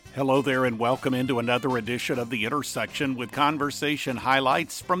Hello there and welcome into another edition of The Intersection with conversation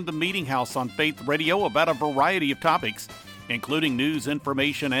highlights from the Meeting House on Faith Radio about a variety of topics, including news,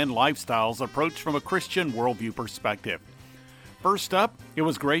 information, and lifestyles approached from a Christian worldview perspective. First up, it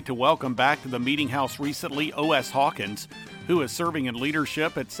was great to welcome back to the Meeting House recently O.S. Hawkins, who is serving in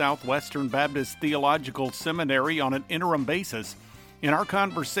leadership at Southwestern Baptist Theological Seminary on an interim basis. In our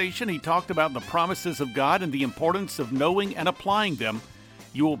conversation, he talked about the promises of God and the importance of knowing and applying them.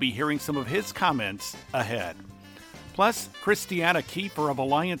 You will be hearing some of his comments ahead. Plus, Christiana Kiefer of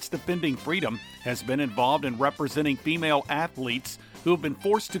Alliance Defending Freedom has been involved in representing female athletes who have been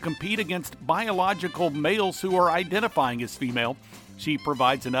forced to compete against biological males who are identifying as female. She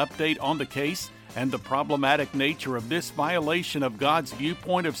provides an update on the case and the problematic nature of this violation of God's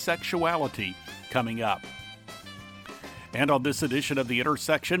viewpoint of sexuality coming up. And on this edition of The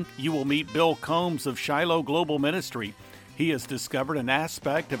Intersection, you will meet Bill Combs of Shiloh Global Ministry. He has discovered an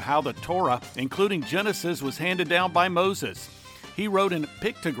aspect of how the Torah, including Genesis, was handed down by Moses. He wrote in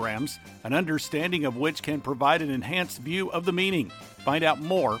pictograms, an understanding of which can provide an enhanced view of the meaning. Find out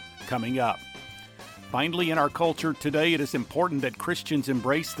more coming up. Finally, in our culture today, it is important that Christians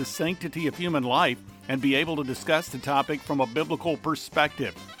embrace the sanctity of human life and be able to discuss the topic from a biblical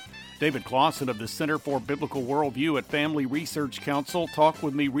perspective. David Clausen of the Center for Biblical Worldview at Family Research Council talked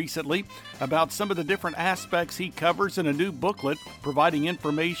with me recently about some of the different aspects he covers in a new booklet providing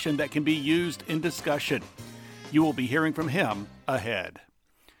information that can be used in discussion. You will be hearing from him ahead.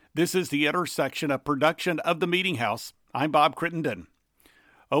 This is The Intersection, a production of the Meeting House. I'm Bob Crittenden.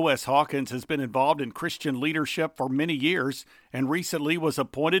 O.S. Hawkins has been involved in Christian leadership for many years and recently was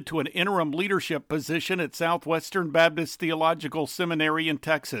appointed to an interim leadership position at Southwestern Baptist Theological Seminary in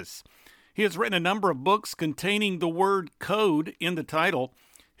Texas. He has written a number of books containing the word code in the title.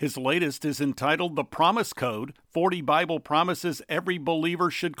 His latest is entitled The Promise Code, 40 Bible Promises Every Believer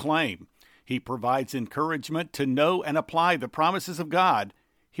Should Claim. He provides encouragement to know and apply the promises of God.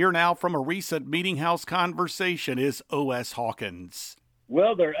 Here now from a recent Meeting House conversation is O.S. Hawkins.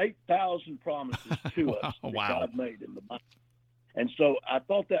 Well, there are 8,000 promises to us that Wow. God made in the Bible. And so I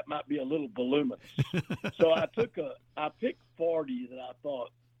thought that might be a little voluminous. So I picked 40 that I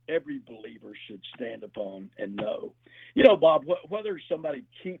thought every believer should stand upon and know. You know, Bob, whether somebody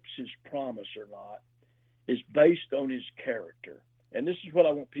keeps his promise or not is based on his character. And this is what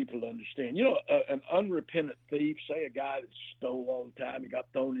I want people to understand. You know, an unrepentant thief, say a guy that stole all the time, he got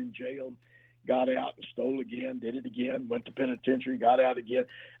thrown in jail, got out and stole again, did it again, went to penitentiary, got out again.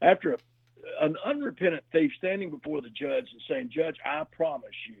 After an unrepentant thief standing before the judge and saying, "Judge, I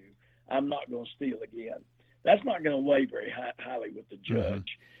promise you I'm not going to steal again," that's not going to weigh very highly with the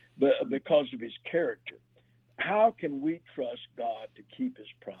judge, but because of his character. How can we trust God to keep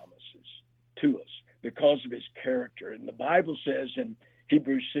his promises to us? Because of his character. And the Bible says in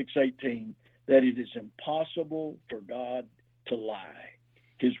Hebrews 6:18 that it is impossible for God to lie.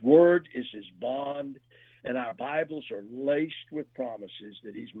 His word is his bond, and our Bibles are laced with promises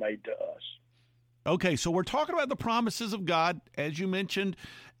that he's made to us. Okay, so we're talking about the promises of God. As you mentioned,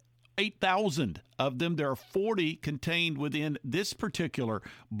 8,000 of them. There are 40 contained within this particular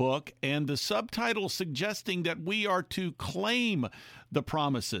book, and the subtitle suggesting that we are to claim the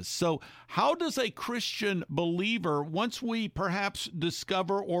promises. So how does a Christian believer, once we perhaps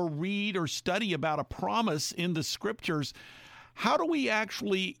discover or read or study about a promise in the scriptures, how do we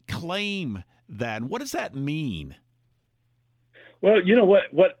actually claim that? What does that mean? Well, you know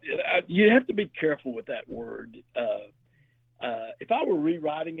what you have to be careful with that word. If I were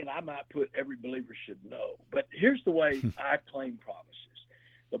rewriting it, I might put every believer should know. But here's the way I claim promises.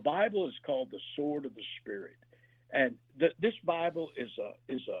 The Bible is called the sword of the Spirit, and this Bible is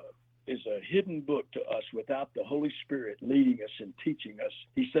a hidden book to us without the Holy Spirit leading us and teaching us.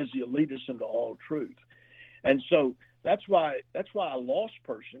 He says he'll lead us into all truth, and so that's why a lost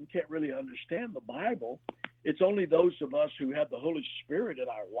person can't really understand the Bible. It's only those of us who have the Holy Spirit in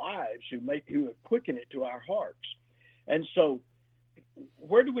our lives who quicken it to our hearts. And so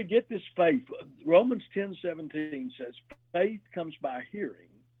where do we get this faith? Romans 10:17 says, faith comes by hearing,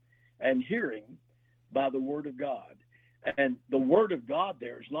 and hearing by the word of God. And the word of God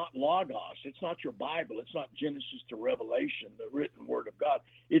there is not logos. It's not your Bible. It's not Genesis to Revelation, the written word of God.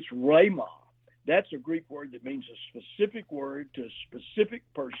 It's rhema. That's a Greek word that means a specific word to a specific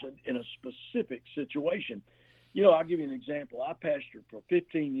person in a specific situation. You know, I'll give you an example. I pastored for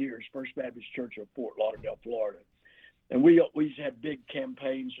 15 years, First Baptist Church of Fort Lauderdale, Florida. And we used to have big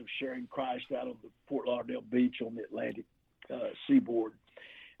campaigns of sharing Christ out on the Fort Lauderdale beach on the Atlantic seaboard.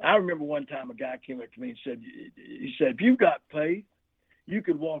 I remember one time a guy came up to me and said, if you've got faith, you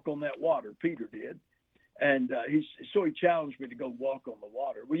could walk on that water. Peter did. And he challenged me to go walk on the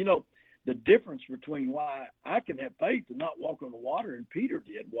water. Well, the difference between why I can have faith and not walk on the water and Peter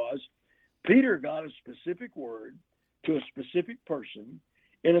did was Peter got a specific word to a specific person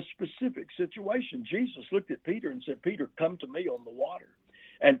in a specific situation. Jesus looked at Peter and said, Peter, come to me on the water.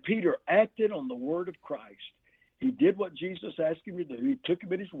 And Peter acted on the word of Christ. He did what Jesus asked him to do. He took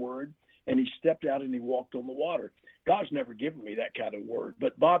him at his word, and he stepped out and he walked on the water. God's never given me that kind of word.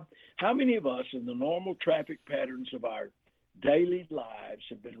 But, Bob, how many of us in the normal traffic patterns of our daily lives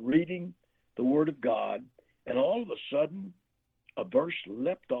have been reading the word of God, and all of a sudden a verse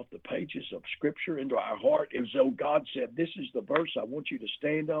leapt off the pages of Scripture into our heart as though God said, this is the verse I want you to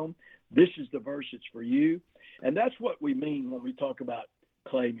stand on. This is the verse that's for you. And that's what we mean when we talk about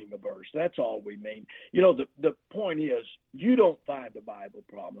claiming a verse. That's all we mean. The point is, you don't find the Bible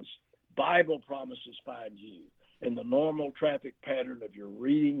promise. Bible promises find you. In the normal traffic pattern of your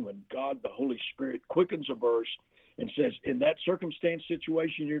reading, when God, the Holy Spirit, quickens a verse and says, in that circumstance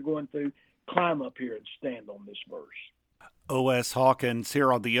situation you're going through, climb up here and stand on this verse. O.S. Hawkins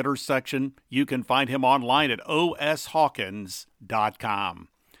here on The Intersection. You can find him online at oshawkins.com.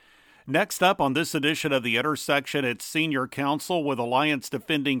 Next up on this edition of The Intersection, it's Senior Counsel with Alliance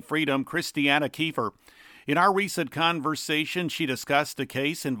Defending Freedom, Christiana Kiefer. In our recent conversation, she discussed a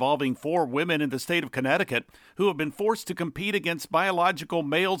case involving 4 women in the state of Connecticut who have been forced to compete against biological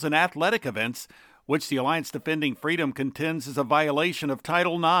males in athletic events, which the Alliance Defending Freedom contends is a violation of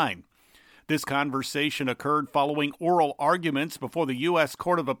Title IX. This conversation occurred following oral arguments before the U.S.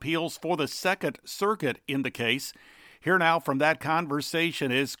 Court of Appeals for the Second Circuit in the case. Here now from that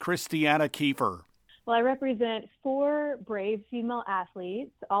conversation is Christiana Kiefer. Well, I represent 4 brave female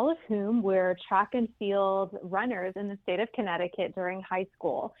athletes, all of whom were track and field runners in the state of Connecticut during high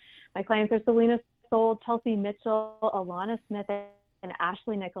school. My clients are Selena Soule, Chelsea Mitchell, Alana Smith, and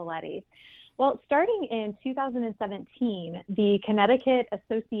Ashley Nicoletti. Well, starting in 2017, the Connecticut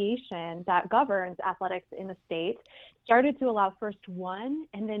Association that governs athletics in the state started to allow first 1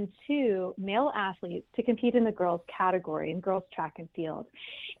 and then 2 male athletes to compete in the girls category in girls track and field.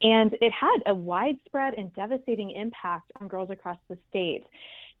 And it had a widespread and devastating impact on girls across the state.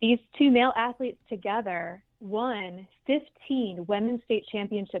 These 2 male athletes together won 15 women's state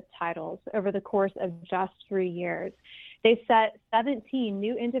championship titles over the course of just 3 years. They set 17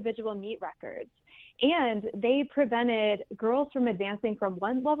 new individual meet records, and they prevented girls from advancing from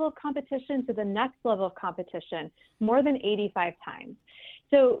one level of competition to the next level of competition more than 85 times.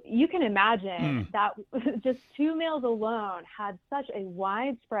 So you can imagine that just 2 males alone had such a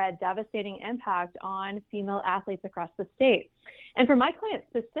widespread, devastating impact on female athletes across the state. And for my client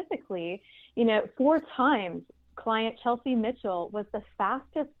specifically, 4 times client Chelsea Mitchell was the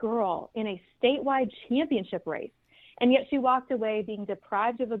fastest girl in a statewide championship race. And yet she walked away being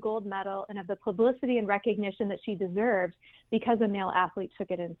deprived of a gold medal and of the publicity and recognition that she deserved because a male athlete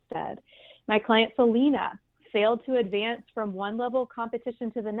took it instead. My client Selena failed to advance from one level of competition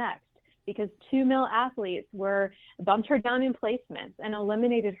to the next because 2 male athletes bumped her down in placements and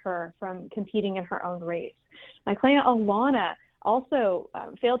eliminated her from competing in her own race. My client Alana also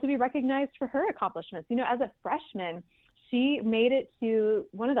failed to be recognized for her accomplishments. As a freshman, she made it to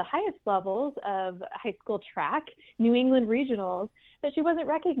one of the highest levels of high school track, New England Regionals, but she wasn't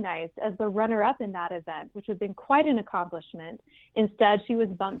recognized as the runner-up in that event, which would have been quite an accomplishment. Instead, she was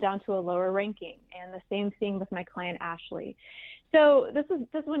bumped down to a lower ranking, and the same thing with my client Ashley. So this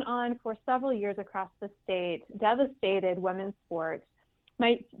went on for several years across the state, devastated women's sports.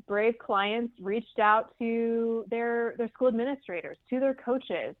 My brave clients reached out to their school administrators, to their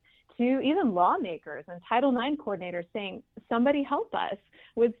coaches, to even lawmakers and Title IX coordinators saying, somebody help us.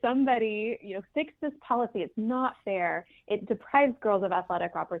 Would somebody, fix this policy? It's not fair. It deprives girls of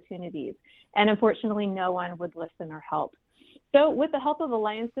athletic opportunities. And unfortunately, no one would listen or help. So with the help of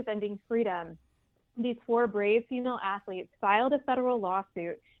Alliance Defending Freedom, these 4 brave female athletes filed a federal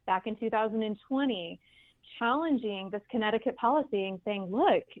lawsuit back in 2020 challenging this Connecticut policy and saying,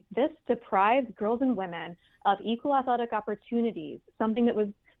 look, this deprives girls and women of equal athletic opportunities, something that was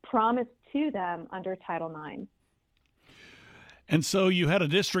promised to them under Title IX. And so you had a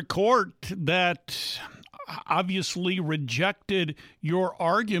district court that obviously rejected your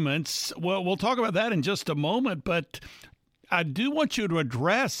arguments. Well, we'll talk about that in just a moment, but I do want you to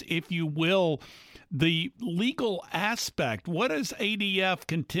address, if you will, the legal aspect. What is ADF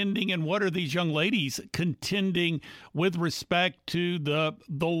contending, and what are these young ladies contending with respect to the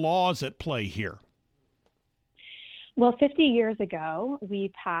laws at play here? Well, 50 years ago,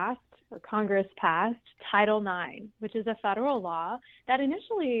 Congress passed Title IX, which is a federal law that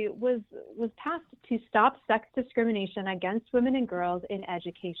initially was passed to stop sex discrimination against women and girls in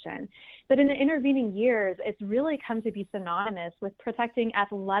education. But in the intervening years, it's really come to be synonymous with protecting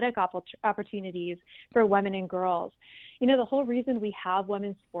athletic opportunities for women and girls. You know, the whole reason we have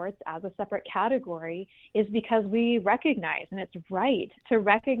women's sports as a separate category is because we recognize, and it's right to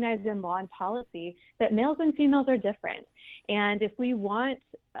recognize in law and policy, that males and females are different. And if we want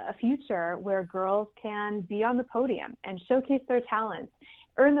a future where girls can be on the podium and showcase their talents,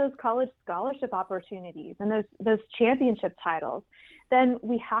 earn those college scholarship opportunities and those championship titles, then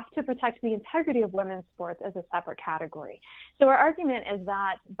we have to protect the integrity of women's sports as a separate category. So our argument is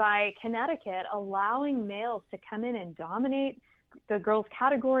that by Connecticut allowing males to come in and dominate the girls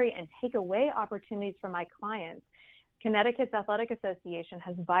category and take away opportunities from my clients, Connecticut's Athletic Association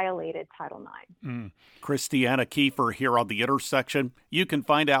has violated Title IX. Christiana Kiefer here on The Intersection. You can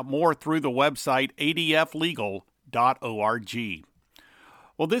find out more through the website adflegal.org.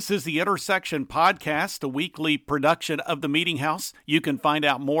 Well, this is The Intersection Podcast, a weekly production of the Meeting House. You can find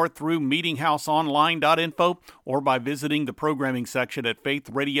out more through meetinghouseonline.info or by visiting the programming section at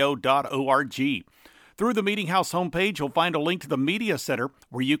faithradio.org. Through the Meeting House homepage, you'll find a link to the Media Center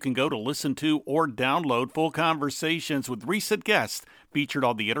where you can go to listen to or download full conversations with recent guests featured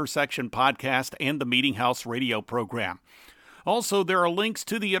on the Intersection Podcast and the Meeting House radio program. Also, there are links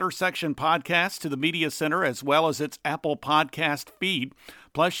to the Intersection Podcast, to the Media Center, as well as its Apple Podcast feed.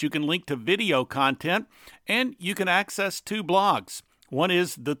 Plus, you can link to video content, and you can access 2 blogs. One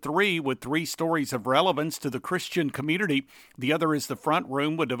is The Three, with 3 stories of relevance to the Christian community. The other is The Front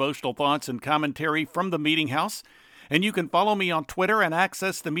Room, with devotional thoughts and commentary from the Meeting House. And you can follow me on Twitter and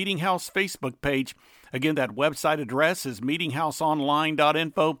access the Meeting House Facebook page. Again, that website address is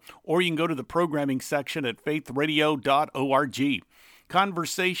meetinghouseonline.info, or you can go to the programming section at faithradio.org.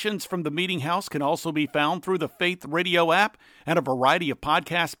 Conversations from the Meeting House can also be found through the Faith Radio app and a variety of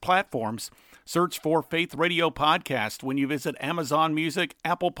podcast platforms. Search for Faith Radio Podcast when you visit Amazon Music,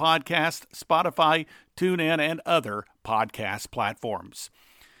 Apple Podcast, Spotify, TuneIn, and other podcast platforms.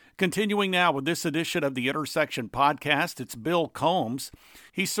 Continuing now with this edition of the Intersection Podcast, it's Bill Combs.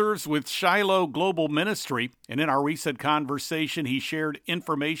 He serves with Shiloh Global Ministry, and in our recent conversation, he shared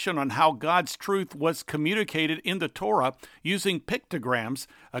information on how God's truth was communicated in the Torah using pictograms,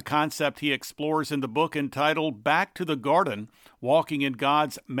 a concept he explores in the book entitled Back to the Garden, Walking in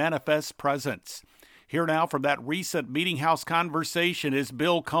God's Manifest Presence. Here now from that recent Meeting House conversation is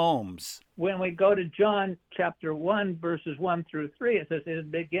Bill Combs. When we go to John chapter 1, verses 1 through 3, it says, in the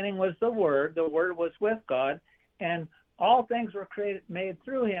beginning was the Word was with God, and all things were made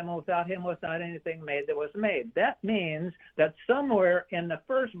through him, and without him was not anything made that was made. That means that somewhere in the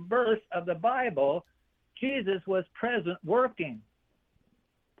first verse of the Bible, Jesus was present working.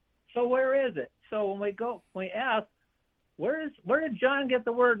 So where is it? So when we ask, where did John get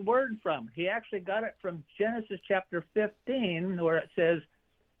the word from? He actually got it from Genesis chapter 15, where it says,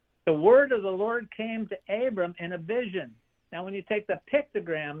 the word of the Lord came to Abram in a vision. Now, when you take the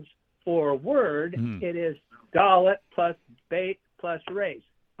pictograms for word, it is dalet plus bait plus resh.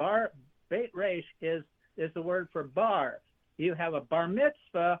 Bait resh is the word for bar. You have a bar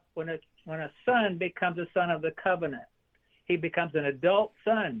mitzvah when a son becomes a son of the covenant. He becomes an adult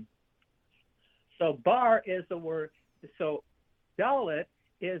son. So bar is the word. So dalet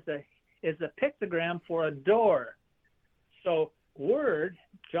is a pictogram for a door. So word,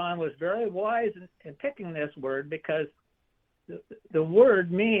 John was very wise in picking this word because the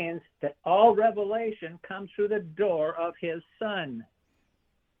word means that all revelation comes through the door of his son.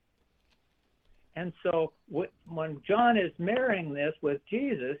 And so when John is marrying this with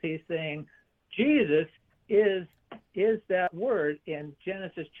Jesus, he's saying Jesus is that word in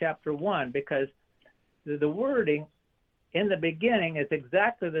Genesis chapter 1, because the wording in the beginning is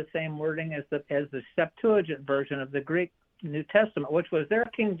exactly the same wording as the Septuagint version of the Greek New Testament, which was their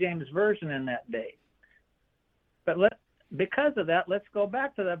King James Version in that day. But because of that, let's go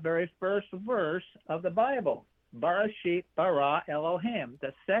back to the very first verse of the Bible. Barashit bara Elohim.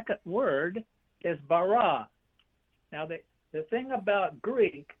 The second word is bara. Now, the thing about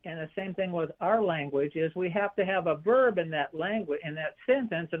Greek, and the same thing with our language, is we have to have a verb in that language, in that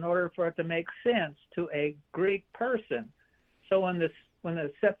sentence, in order for it to make sense to a Greek person. So when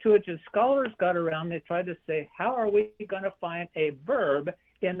the Septuagint scholars got around, they tried to say, how are we going to find a verb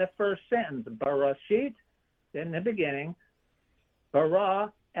in the first sentence? Barashit, in the beginning,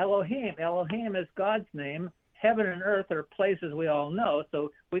 bara Elohim. Elohim is God's name. Heaven and earth are places we all know,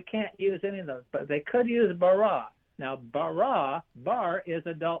 so we can't use any of those. But they could use bara. Now, bar is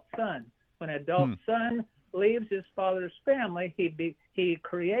adult son. When adult son leaves his father's family, he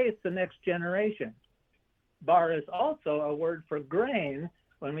creates the next generation. Bar is also a word for grain.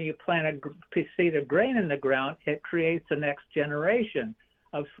 When you plant a seed of grain in the ground, it creates the next generation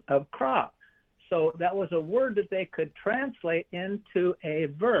of crop. So that was a word that they could translate into a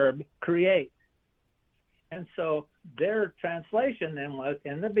verb, create. And so their translation then was,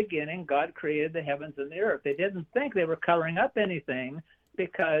 in the beginning, God created the heavens and the earth. They didn't think they were covering up anything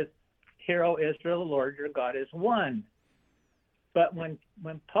because, Hear, O Israel, the Lord your God is one. But when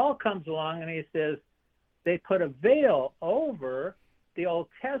Paul comes along and he says they put a veil over the Old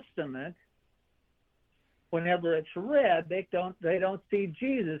Testament, whenever it's read, they don't see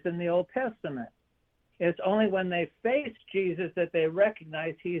Jesus in the Old Testament. It's only when they face Jesus that they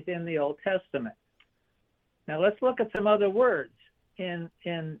recognize he's in the Old Testament. Now let's look at some other words. In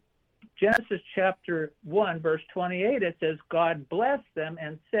Genesis chapter 1, verse 28, it says, God blessed them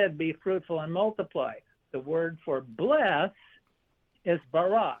and said, be fruitful and multiply. The word for bless is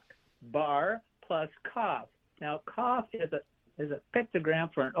barak, bar plus kaf. Now kaf is a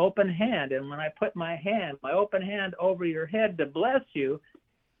pictogram for an open hand, and when I put my open hand over your head to bless you,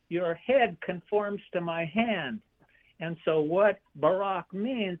 your head conforms to my hand. And so what barak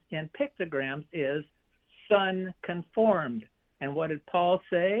means in pictograms is son conformed. And what did Paul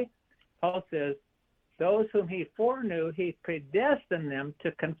say? Paul says, those whom he foreknew, he predestined them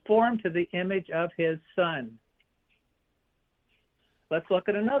to conform to the image of his son. Let's look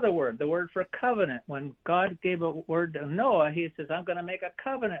at another word, the word for covenant. When God gave a word to Noah, he says, I'm going to make a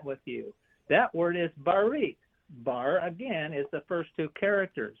covenant with you. That word is barit. Bar, again, is the first two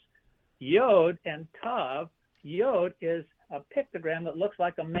characters. Yod and Tav. Yod is a pictogram that looks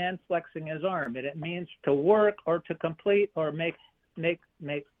like a man flexing his arm, and it means to work or to complete or make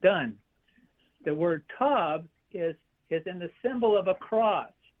done. The word Tav is in the symbol of a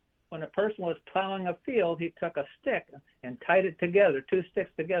cross. When a person was plowing a field, he took a stick and tied it together, two sticks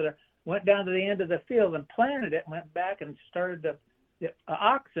together, went down to the end of the field and planted it, went back and started the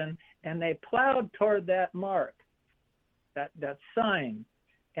oxen, and they plowed toward that mark, that sign.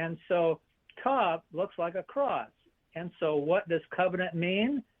 And so Tav looks like a cross. And so what does covenant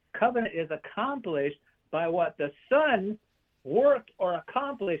mean? Covenant is accomplished by what the Son worked or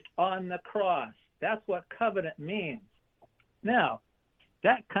accomplished on the cross. That's what covenant means. Now,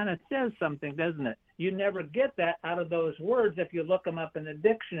 that kind of says something, doesn't it? You never get that out of those words if you look them up in the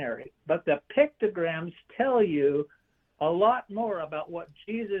dictionary. But the pictograms tell you a lot more about what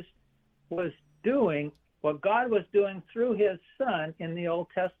Jesus was doing, what God was doing through his Son in the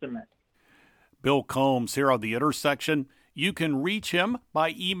Old Testament. Bill Combs here on The Intersection. You can reach him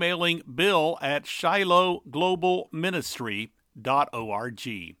by emailing bill at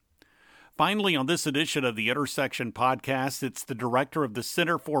shilohglobalministry.org. Finally, on this edition of the Intersection podcast, it's the director of the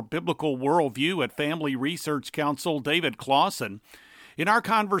Center for Biblical Worldview at Family Research Council, David Clausen. In our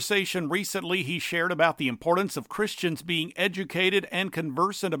conversation recently, he shared about the importance of Christians being educated and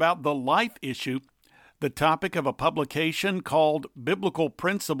conversant about the life issue, the topic of a publication called Biblical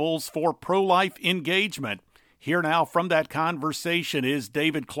Principles for Pro-Life Engagement. Here now from that conversation is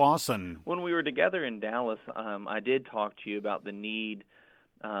David Clausen. When we were together in Dallas, I did talk to you about the need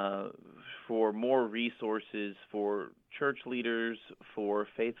for more resources for church leaders, for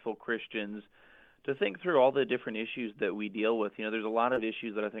faithful Christians, to think through all the different issues that we deal with. You know, there's a lot of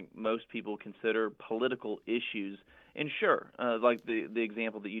issues that I think most people consider political issues. And sure, like the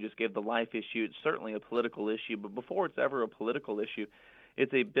example that you just gave, the life issue, it's certainly a political issue. But before it's ever a political issue,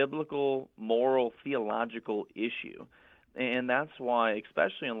 it's a biblical, moral, theological issue. And that's why,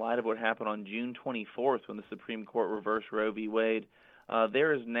 especially in light of what happened on June 24th when the Supreme Court reversed Roe v. Wade,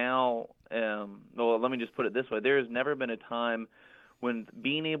 there is now, well, let me just put it this way, there has never been a time when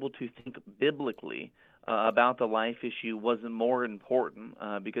being able to think biblically about the life issue wasn't more important,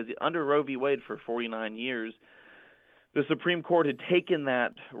 because under Roe v. Wade for 49 years, the Supreme Court had taken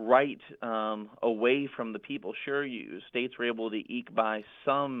that right away from the people. Sure, states were able to eke by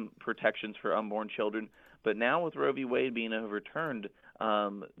some protections for unborn children, but now with Roe v. Wade being overturned,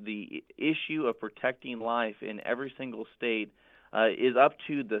 the issue of protecting life in every single state is up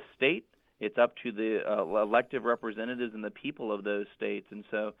to the state. It's up to the elective representatives and the people of those states. And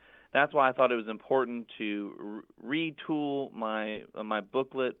so that's why I thought it was important to retool my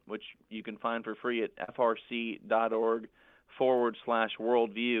booklet, which you can find for free at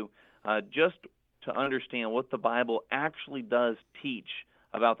frc.org/worldview, just to understand what the Bible actually does teach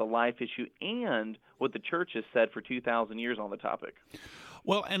about the life issue and what the church has said for 2,000 years on the topic.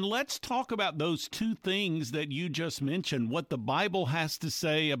 Well, and let's talk about those two things that you just mentioned, what the Bible has to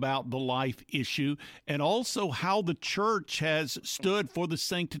say about the life issue, and also how the church has stood for the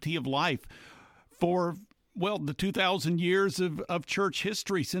sanctity of life. For Well, the 2,000 years of church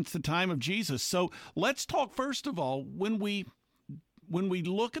history since the time of Jesus. So let's talk, first of all, when we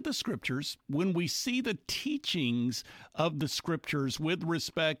look at the Scriptures, when we see the teachings of the Scriptures with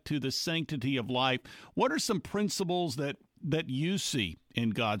respect to the sanctity of life, what are some principles that you see in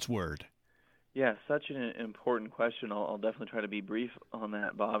God's Word? Yeah, such an important question. I'll definitely try to be brief on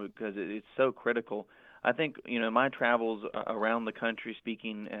that, Bob, because it's so critical. I think, my travels around the country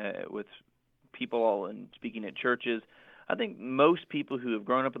speaking with people and speaking at churches, I think most people who have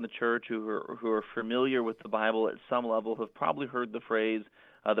grown up in the church, who are familiar with the Bible at some level, have probably heard the phrase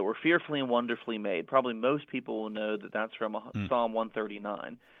that we're fearfully and wonderfully made. Probably most people will know that that's from Psalm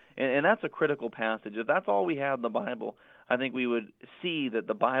 139. And that's a critical passage. If that's all we have in the Bible, I think we would see that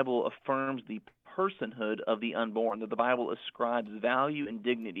the Bible affirms the personhood of the unborn, that the Bible ascribes value and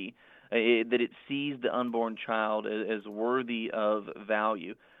dignity, that it sees the unborn child as worthy of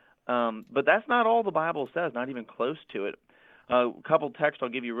value. But that's not all the Bible says, not even close to it. A couple texts I'll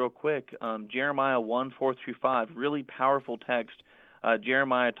give you real quick. Jeremiah 1:4-5, really powerful text.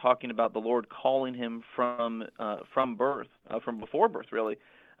 Jeremiah talking about the Lord calling him from birth, from before birth, really.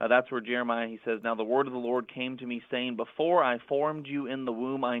 That's where Jeremiah, he says, "Now the word of the Lord came to me, saying, Before I formed you in the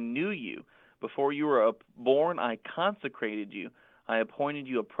womb, I knew you. Before you were born, I consecrated you. I appointed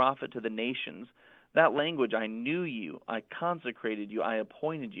you a prophet to the nations." That language, I knew you, I consecrated you, I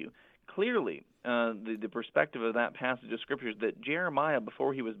appointed you. Clearly, the perspective of that passage of Scripture is that Jeremiah,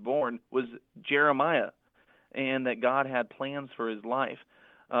 before he was born, was Jeremiah, and that God had plans for his life.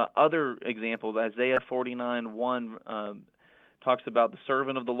 Other examples, Isaiah 49:1 talks about the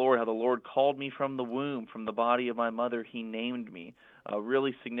servant of the Lord, how the Lord called me from the womb, from the body of my mother, he named me. A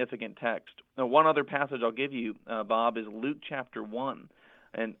really significant text. Now, one other passage I'll give you, Bob, is Luke chapter 1.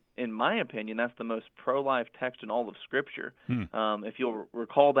 And in my opinion, that's the most pro-life text in all of Scripture. If you'll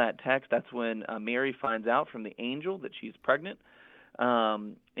recall that text, that's when Mary finds out from the angel that she's pregnant.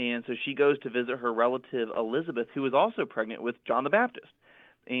 And so she goes to visit her relative Elizabeth, who is also pregnant with John the Baptist.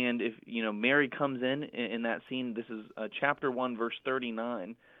 And if, Mary comes in that scene, this is chapter 1, verse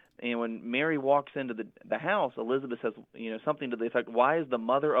 39. And when Mary walks into the house, Elizabeth says, something to the effect, "Why is the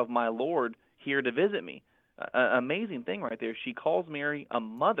mother of my Lord here to visit me?" Amazing thing right there. She calls Mary a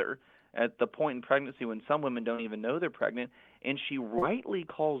mother at the point in pregnancy when some women don't even know they're pregnant, and she rightly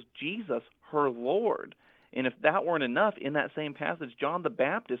calls Jesus her Lord. And if that weren't enough, in that same passage, John the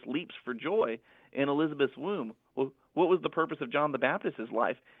Baptist leaps for joy in Elizabeth's womb. Well, what was the purpose of John the Baptist's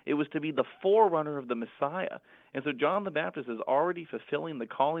life? It was to be the forerunner of the Messiah. And so John the Baptist is already fulfilling the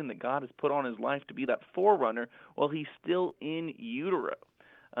calling that God has put on his life to be that forerunner while he's still in utero.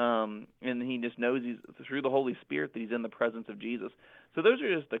 And he just knows he's through the Holy Spirit that he's in the presence of Jesus. So those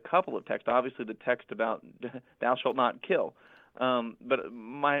are just a couple of texts. Obviously, the text about "thou shalt not kill." But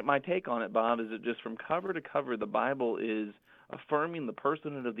my take on it, Bob, is that just from cover to cover, the Bible is affirming the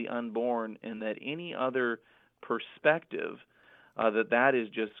personhood of the unborn, and that any other perspective that is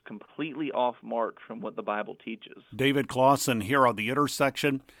just completely off mark from what the Bible teaches. David Clausen here on The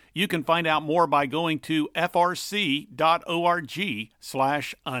Intersection. You can find out more by going to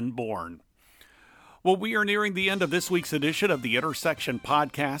frc.org/unborn. Well, we are nearing the end of this week's edition of The Intersection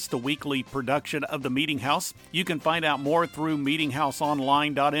Podcast, a weekly production of the Meeting House. You can find out more through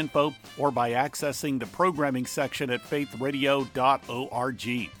meetinghouseonline.info or by accessing the programming section at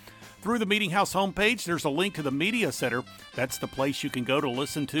faithradio.org. Through the Meeting House homepage, there's a link to the Media Center. That's the place you can go to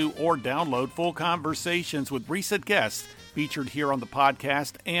listen to or download full conversations with recent guests featured here on the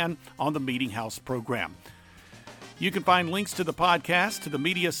podcast and on the Meeting House program. You can find links to the podcast, to the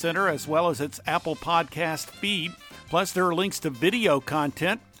Media Center, as well as its Apple Podcast feed. Plus, there are links to video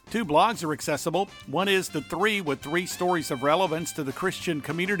content. 2 blogs are accessible. One is The Three, with 3 stories of relevance to the Christian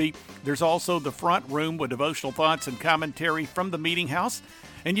community. There's also The Front Room, with devotional thoughts and commentary from the Meeting House.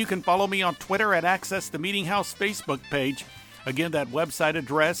 And you can follow me on Twitter at Access the Meeting House Facebook page. Again, that website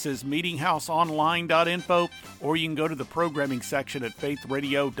address is meetinghouseonline.info, or you can go to the programming section at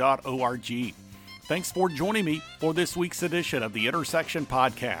faithradio.org. Thanks for joining me for this week's edition of the Intersection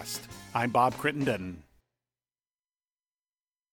Podcast. I'm Bob Crittenden.